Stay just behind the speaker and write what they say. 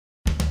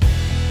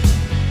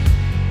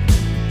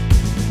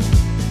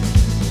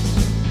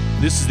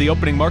This is the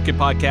Opening Market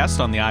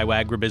Podcast on the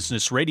Iowa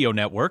Agribusiness Radio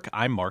Network.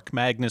 I'm Mark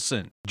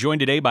Magnuson. Joined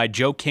today by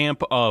Joe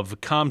Camp of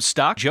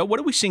Commstock. Joe,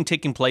 what are we seeing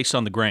taking place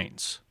on the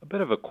grains? A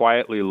bit of a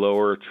quietly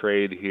lower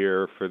trade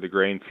here for the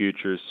grain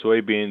futures.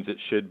 Soybeans, it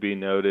should be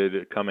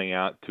noted, coming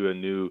out to a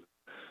new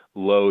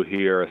low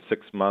here, a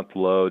 6-month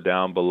low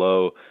down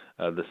below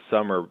the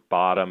summer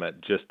bottom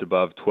at just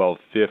above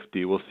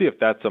 1250. We'll see if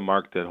that's a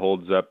mark that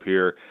holds up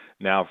here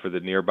now for the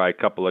nearby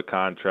couple of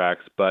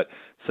contracts, but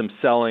some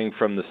selling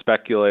from the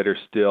speculators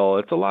still.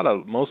 It's a lot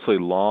of mostly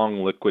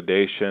long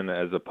liquidation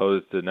as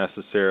opposed to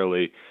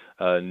necessarily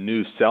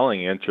new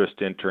selling interest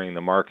entering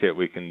the market.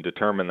 We can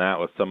determine that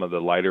with some of the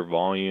lighter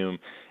volume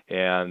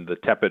and the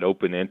tepid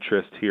open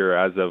interest here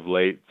as of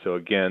late. So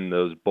again,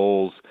 those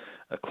bulls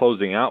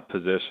closing out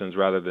positions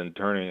rather than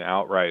turning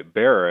outright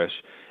bearish.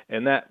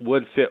 And that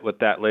would fit with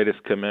that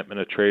latest Commitment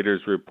of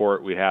Traders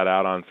report we had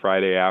out on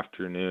Friday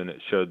afternoon.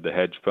 It showed the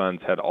hedge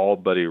funds had all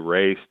but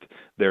erased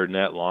their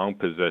net long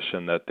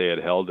position that they had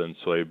held in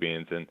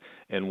soybeans,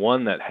 and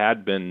one that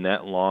had been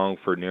net long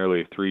for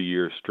nearly 3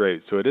 years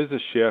straight. So it is a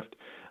shift,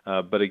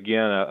 but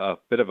again, a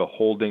bit of a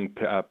holding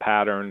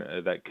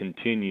pattern that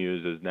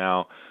continues as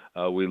now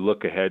we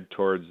look ahead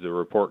towards the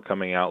report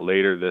coming out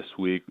later this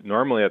week.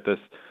 Normally at this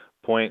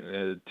point,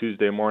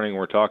 Tuesday morning,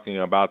 we're talking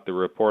about the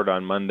report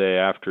on Monday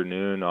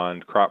afternoon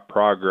on crop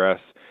progress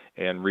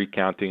and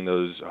recounting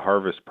those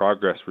harvest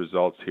progress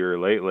results here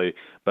lately,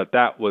 but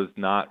that was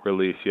not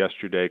released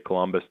yesterday,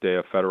 Columbus Day,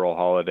 a federal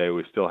holiday.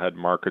 We still had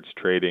markets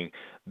trading.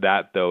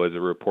 That, though, is a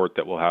report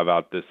that we'll have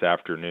out this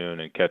afternoon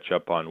and catch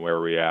up on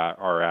where we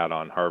are at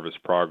on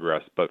harvest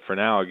progress. But for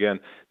now, again,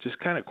 just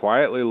kind of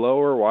quietly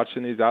lower,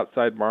 watching these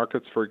outside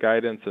markets for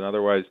guidance and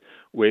otherwise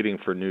waiting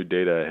for new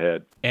data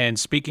ahead. And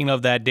speaking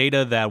of that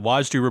data, that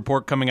WASDE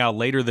report coming out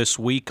later this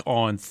week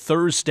on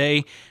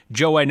Thursday.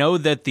 Joe, I know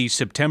that the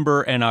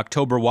September and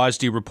October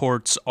WASDE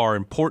reports are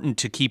important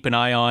to keep an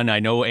eye on. I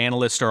know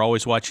analysts are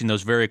always watching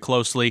those very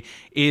closely.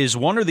 Is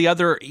one or the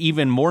other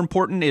even more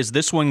important? Is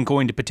this one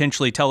going to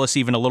potentially tell us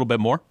even a little bit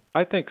more?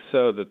 I think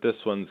so, that this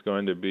one's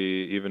going to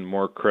be even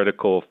more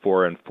critical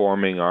for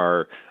informing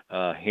our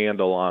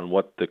handle on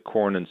what the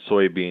corn and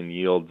soybean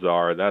yields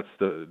are. That's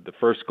the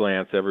first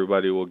glance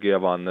everybody will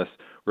give on this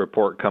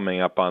report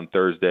coming up on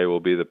Thursday will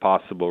be the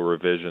possible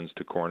revisions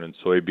to corn and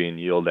soybean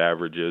yield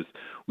averages.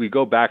 We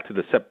go back to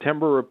the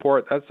September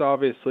report. That's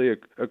obviously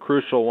a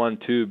crucial one,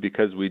 too,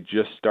 because we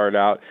just start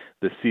out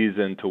the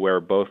season to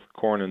where both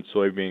corn and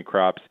soybean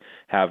crops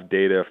have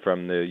data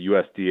from the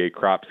USDA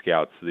crop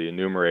scouts, the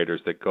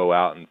enumerators that go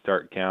out and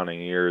start counting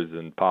ears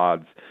and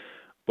pods.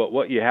 But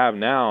what you have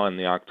now in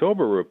the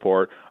October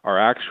report are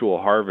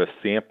actual harvest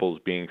samples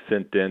being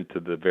sent into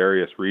the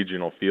various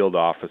regional field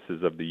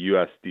offices of the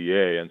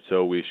USDA, and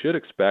so we should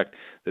expect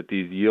that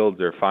these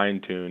yields are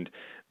fine-tuned.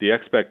 The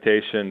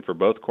expectation for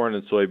both corn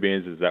and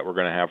soybeans is that we're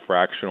going to have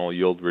fractional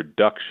yield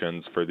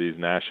reductions for these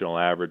national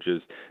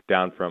averages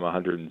down from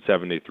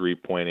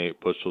 173.8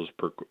 bushels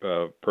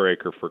per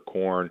acre for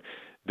corn,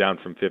 down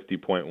from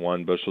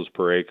 50.1 bushels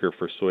per acre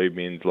for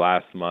soybeans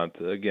last month.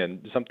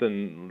 Again,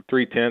 something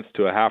 0.3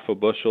 to a half a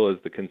bushel is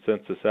the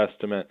consensus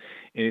estimate.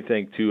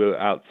 Anything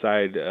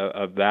outside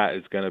of that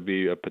is going to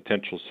be a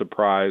potential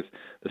surprise.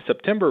 The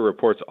September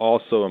report's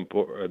also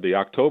important. The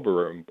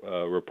October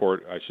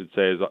report, I should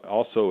say, is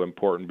also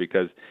important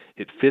because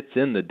it fits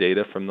in the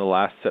data from the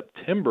last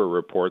September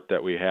report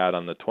that we had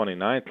on the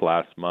 29th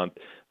last month,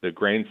 the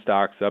grain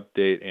stocks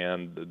update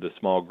and the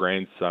small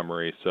grain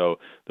summary. So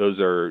those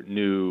are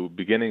new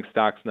beginning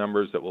stocks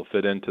numbers that will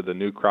fit into the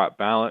new crop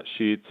balance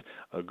sheets,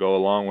 go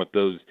along with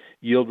those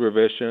yield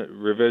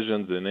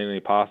revisions and any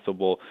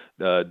possible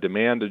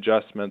demand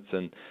adjustments,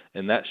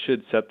 and that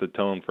should set the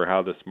tone for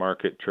how this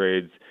market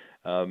trades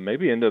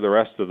maybe into the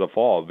rest of the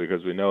fall,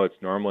 because we know it's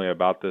normally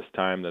about this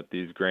time that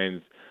these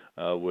grains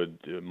would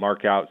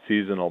mark out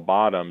seasonal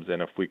bottoms,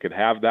 and if we could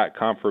have that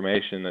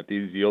confirmation that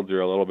these yields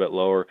are a little bit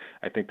lower,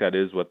 I think that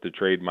is what the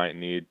trade might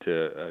need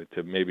to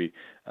maybe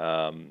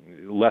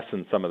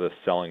lessen some of the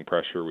selling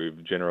pressure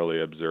we've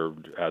generally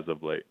observed as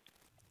of late.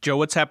 Joe,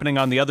 what's happening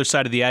on the other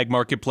side of the ag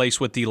marketplace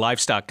with the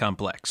livestock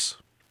complex?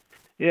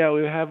 Yeah,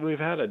 we've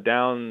had a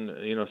down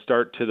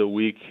start to the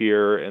week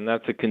here, and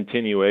that's a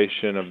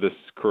continuation of this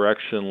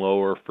correction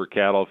lower for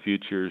cattle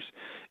futures.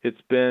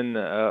 It's been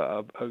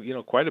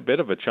quite a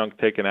bit of a chunk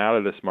taken out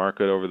of this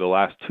market over the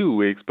last 2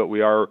 weeks, but we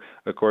are,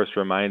 of course,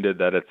 reminded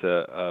that it's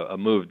a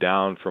move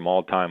down from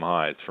all-time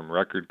highs, from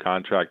record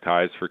contract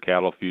highs for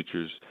cattle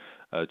futures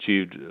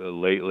achieved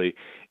lately.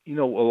 A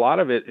lot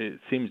of it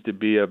seems to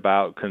be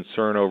about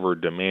concern over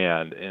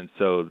demand, and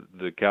so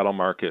the cattle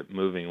market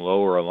moving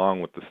lower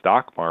along with the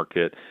stock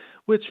market.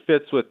 which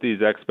fits with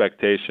these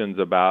expectations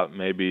about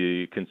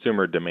maybe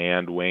consumer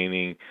demand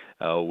waning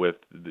with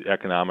the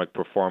economic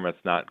performance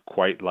not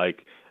quite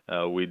like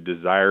we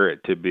desire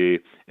it to be.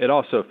 It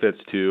also fits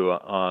too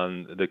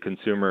on the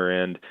consumer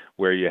end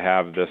where you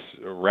have this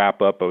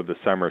wrap up of the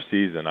summer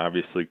season.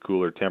 Obviously,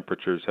 cooler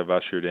temperatures have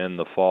ushered in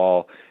the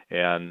fall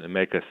and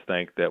make us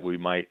think that we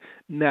might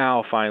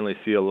now finally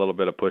see a little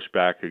bit of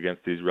pushback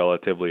against these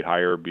relatively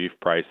higher beef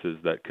prices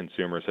that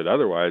consumers had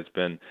otherwise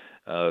been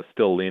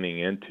still leaning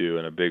into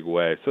in a big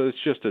way. So it's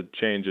just a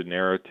change of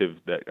narrative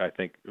that I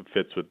think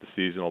fits with the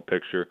seasonal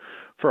picture.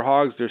 For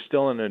hogs, there's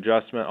still an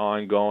adjustment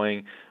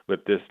ongoing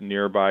with this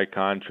nearby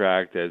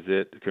contract as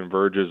it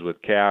converges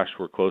with cash.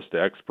 We're close to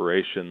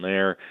expiration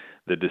there.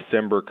 The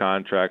December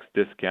contract's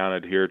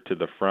discounted here to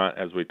the front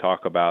as we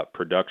talk about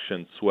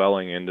production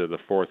swelling into the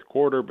fourth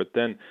quarter, but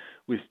then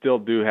we still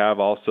do have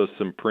also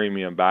some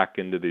premium back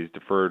into these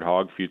deferred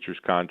hog futures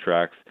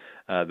contracts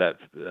that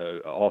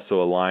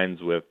also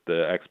aligns with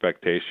the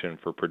expectation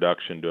for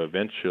production to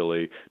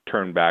eventually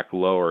turn back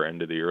lower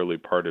into the early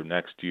part of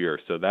next year.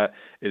 So that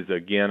is,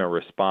 again, a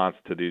response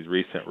to these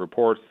recent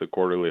reports, the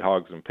quarterly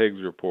hogs and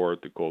pigs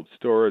report, the cold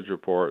storage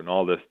report, and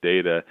all this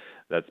data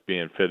that's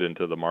being fit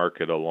into the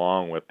market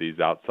along with these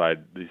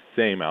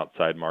same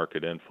outside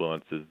market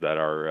influences that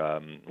are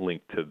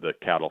linked to the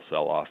cattle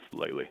sell-off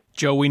lately.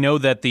 Joe, we know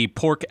that the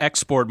pork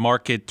export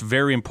market,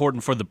 very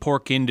important for the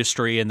pork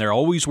industry, and they're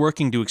always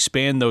working to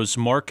expand those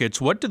markets.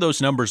 What do those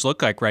numbers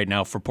look like right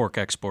now for pork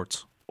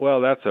exports?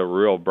 Well, that's a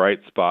real bright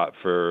spot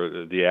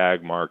for the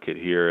ag market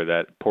here,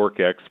 that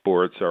pork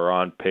exports are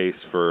on pace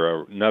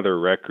for another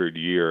record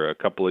year. A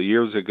couple of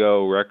years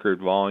ago, record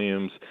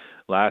volumes.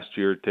 Last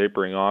year,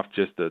 tapering off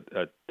just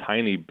a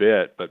tiny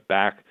bit, but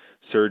back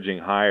surging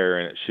higher,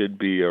 and it should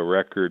be a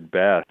record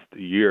best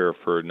year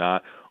for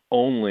not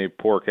only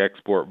pork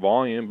export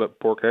volume, but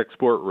pork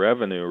export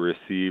revenue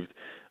received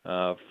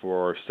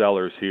for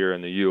sellers here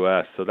in the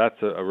U.S. So that's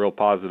a real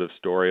positive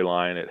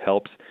storyline. It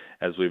helps,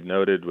 as we've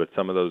noted with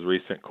some of those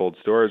recent cold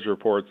storage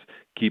reports,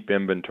 keep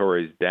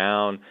inventories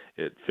down.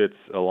 It fits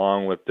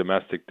along with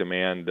domestic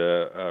demand,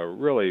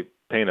 really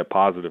paint a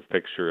positive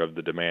picture of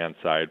the demand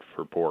side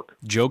for pork.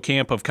 Joe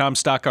Camp of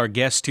Commstock, our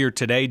guest here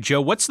today.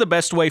 Joe, what's the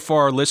best way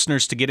for our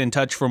listeners to get in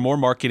touch for more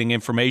marketing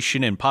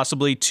information and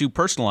possibly to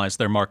personalize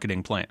their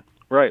marketing plan?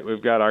 Right.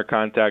 We've got our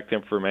contact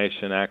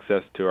information,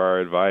 access to our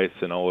advice,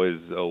 and always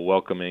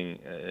welcoming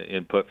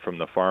input from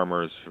the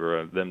farmers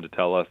for them to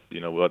tell us,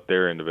 what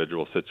their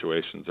individual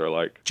situations are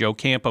like. Joe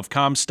Camp of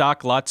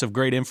Commstock. Lots of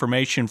great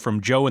information from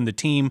Joe and the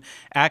team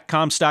at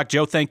Commstock.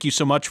 Joe, thank you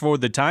so much for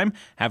the time.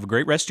 Have a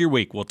great rest of your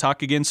week. We'll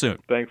talk again soon.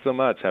 Thanks so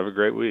much. Have a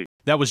great week.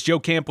 That was Joe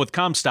Camp with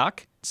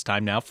Commstock. It's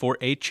time now for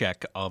a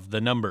check of the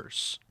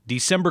numbers.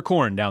 December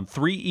corn down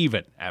 3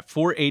 even at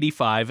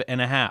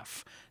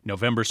 485.5.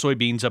 November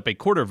soybeans up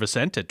 1/4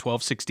 cent at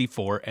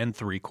 12.64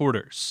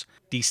 3/4.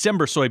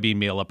 December soybean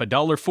meal up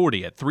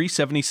 $1.40 at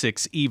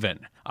 3.76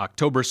 even.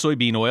 October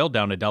soybean oil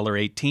down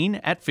 $1.18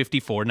 at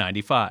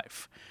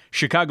 54.95.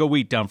 Chicago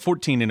wheat down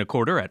 14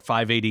 1/4 at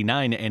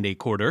 5.89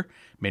 1/4.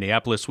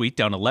 Minneapolis wheat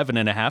down 11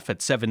 1/2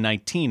 at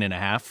 7.19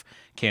 1/2.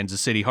 Kansas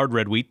City hard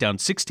red wheat down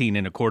 16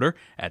 1/4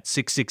 at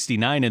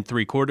 6.69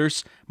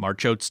 3/4.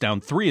 March oats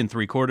down 3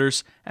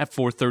 3/4 at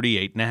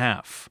 4.38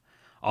 1/2.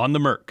 On the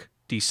Merc,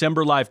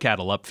 December live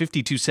cattle up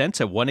 52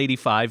 cents at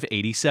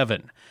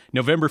 185.87.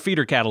 November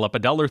feeder cattle up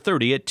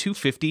 $1.30 at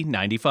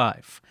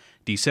 250.95.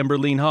 December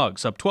lean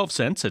hogs up 12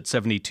 cents at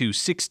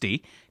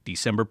 72.60.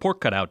 December pork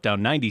cutout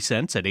down 90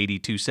 cents at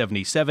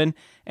 82.77.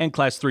 And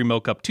Class 3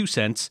 milk up 2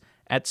 cents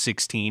at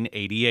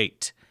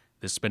 16.88.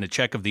 This has been a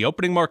check of the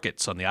opening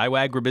markets on the Iowa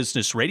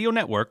Agribusiness Radio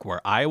Network,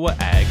 where Iowa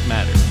Ag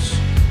matters.